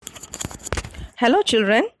Hello,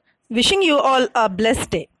 children. Wishing you all a blessed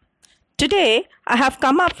day. Today, I have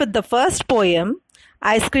come up with the first poem,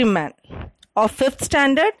 Ice Cream Man, of 5th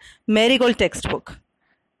Standard Marigold textbook.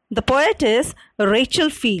 The poet is Rachel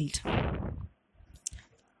Field.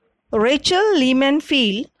 Rachel Lyman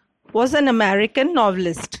Field was an American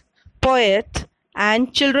novelist, poet,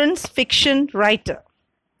 and children's fiction writer.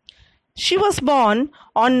 She was born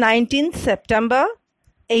on 19th September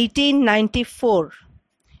 1894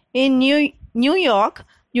 in New York,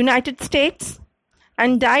 United States,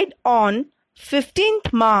 and died on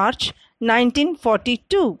 15th March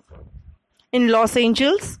 1942 in Los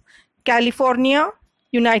Angeles, California,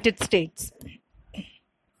 United States.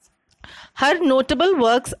 Her notable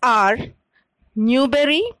works are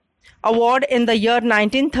Newbery Award in the year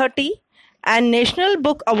 1930 and National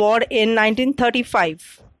Book Award in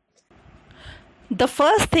 1935. The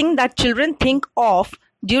first thing that children think of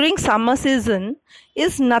during summer season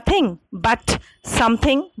is nothing but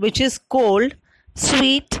something which is cold,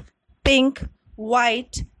 sweet, pink,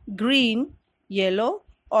 white, green, yellow,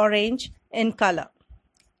 orange in color.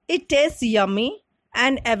 It tastes yummy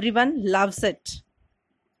and everyone loves it.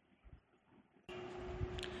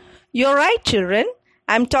 You're right, children.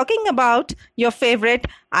 I'm talking about your favorite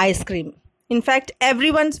ice cream. In fact,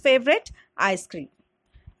 everyone's favorite ice cream.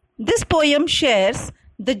 This poem shares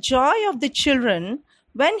the joy of the children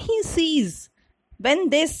when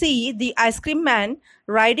they see the ice cream man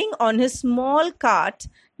riding on his small cart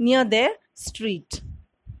near their street.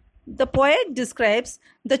 The poet describes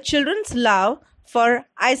the children's love for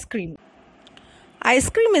ice cream. Ice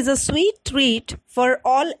cream is a sweet treat for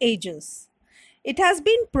all ages. It has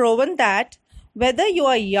been proven that whether you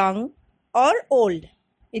are young or old,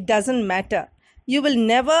 it doesn't matter. You will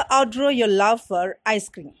never outgrow your love for ice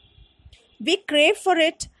cream. We crave for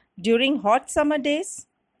it during hot summer days.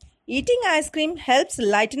 Eating ice cream helps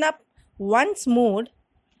lighten up one's mood.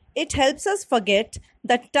 It helps us forget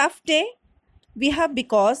the tough day we have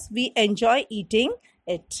because we enjoy eating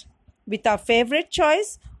it with our favorite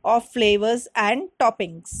choice of flavors and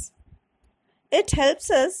toppings. It helps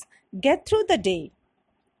us get through the day.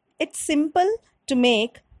 It's simple to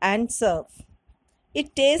make and serve.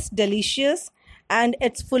 It tastes delicious and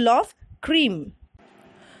it's full of cream.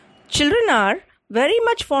 Children are very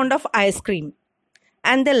much fond of ice cream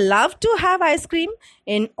and they love to have ice cream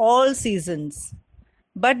in all seasons.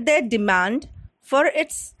 But their demand for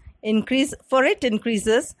it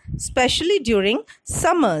increases, especially during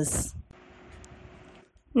summers.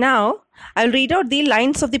 Now, I'll read out the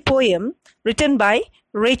lines of the poem written by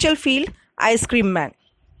Rachel Field, Ice Cream Man.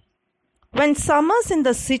 When summer's in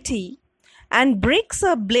the city and bricks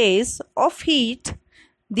a blaze of heat,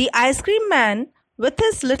 the ice cream man with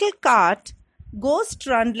his little cart goes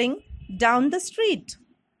trundling down the street.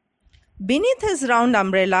 Beneath his round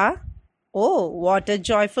umbrella, oh, what a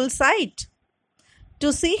joyful sight!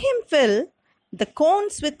 To see him fill the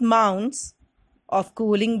cones with mounds of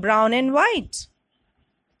cooling brown and white.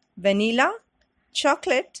 Vanilla,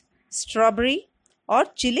 chocolate, strawberry, or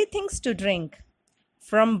chilly things to drink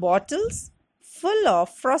from bottles full of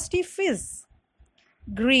frosty fizz.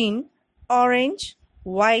 Green, orange,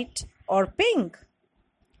 white, or pink.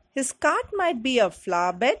 His cart might be a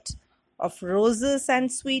flower bed of roses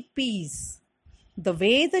and sweet peas. The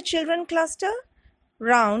way the children cluster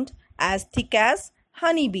round as thick as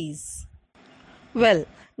honeybees. Well,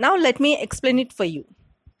 now let me explain it for you.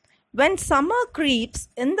 When summer creeps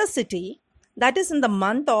in the city, that is in the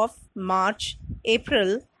month of March,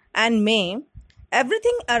 April, and May,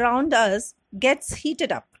 everything around us gets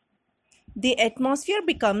heated up. The atmosphere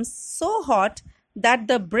becomes so hot that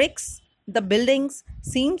the buildings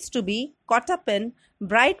seems to be caught up in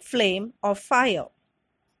bright flame of fire.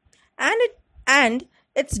 And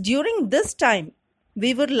it's during this time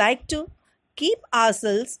we would like to keep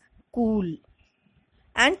ourselves cool.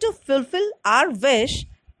 And to fulfill our wish,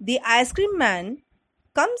 the ice cream man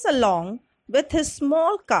comes along with his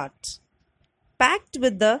small cart, packed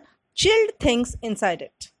with the chilled things inside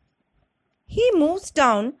it. He moves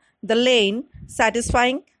down the lane,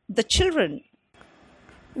 satisfying the children.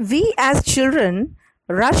 We as children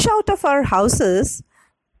rush out of our houses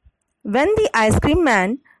when the ice cream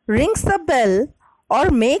man rings the bell or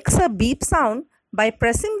makes a beep sound by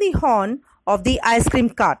pressing the horn of the ice cream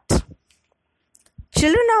cart.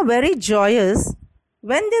 Children are very joyous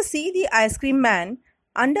when they see the ice cream man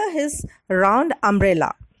under his round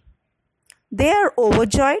umbrella. They are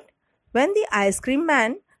overjoyed when the ice cream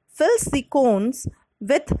man fills the cones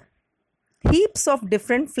with heaps of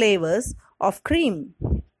different flavors of cream.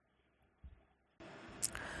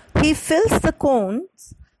 He fills the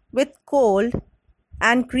cones with cold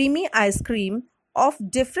and creamy ice cream of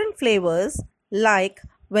different flavors like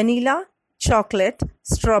vanilla, chocolate,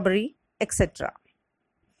 strawberry, etc.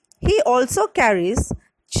 He also carries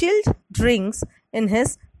chilled drinks in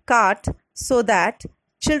his cart so that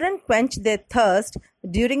children quench their thirst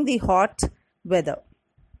during the hot weather.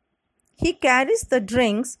 He carries the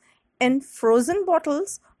drinks in frozen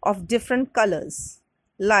bottles of different colors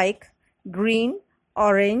like green,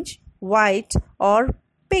 orange, white, or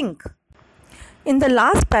pink. In the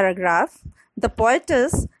last paragraph, the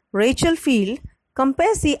poetess Rachel Field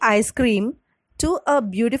compares the ice cream to a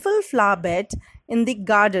beautiful flower bed in the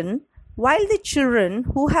garden, while the children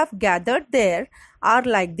who have gathered there are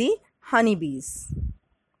like the honeybees.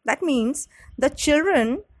 That means the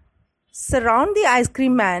children surround the ice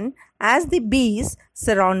cream man as the bees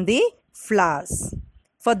surround the flowers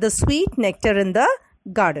for the sweet nectar in the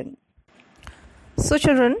garden. So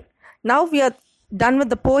children, now we are done with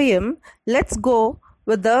the poem. Let's go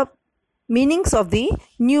with the meanings of the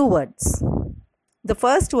new words. The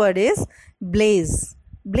first word is blaze.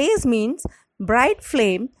 Blaze means bright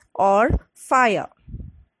flame or fire.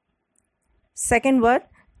 Second word,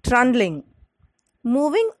 trundling.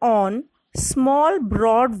 Moving on small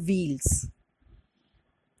broad wheels.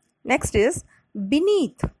 Next is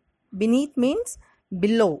beneath. Beneath means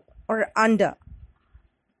below or under.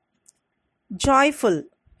 Joyful.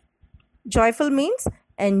 Joyful means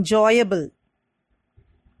enjoyable.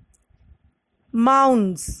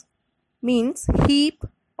 Mounds means heap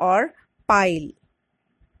or pile.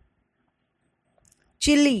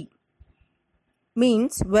 Chilly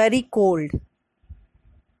means very cold.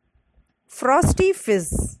 Frosty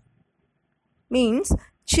fizz means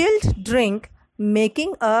chilled drink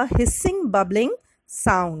making a hissing bubbling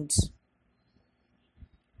sound.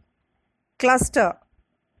 Cluster,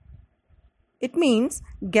 it means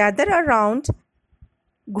gather around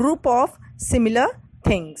group of similar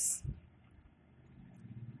things.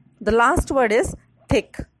 The last word is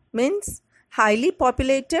thick, means highly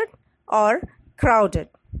populated or crowded.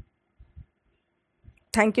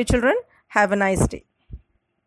 Thank you children. Have a nice day.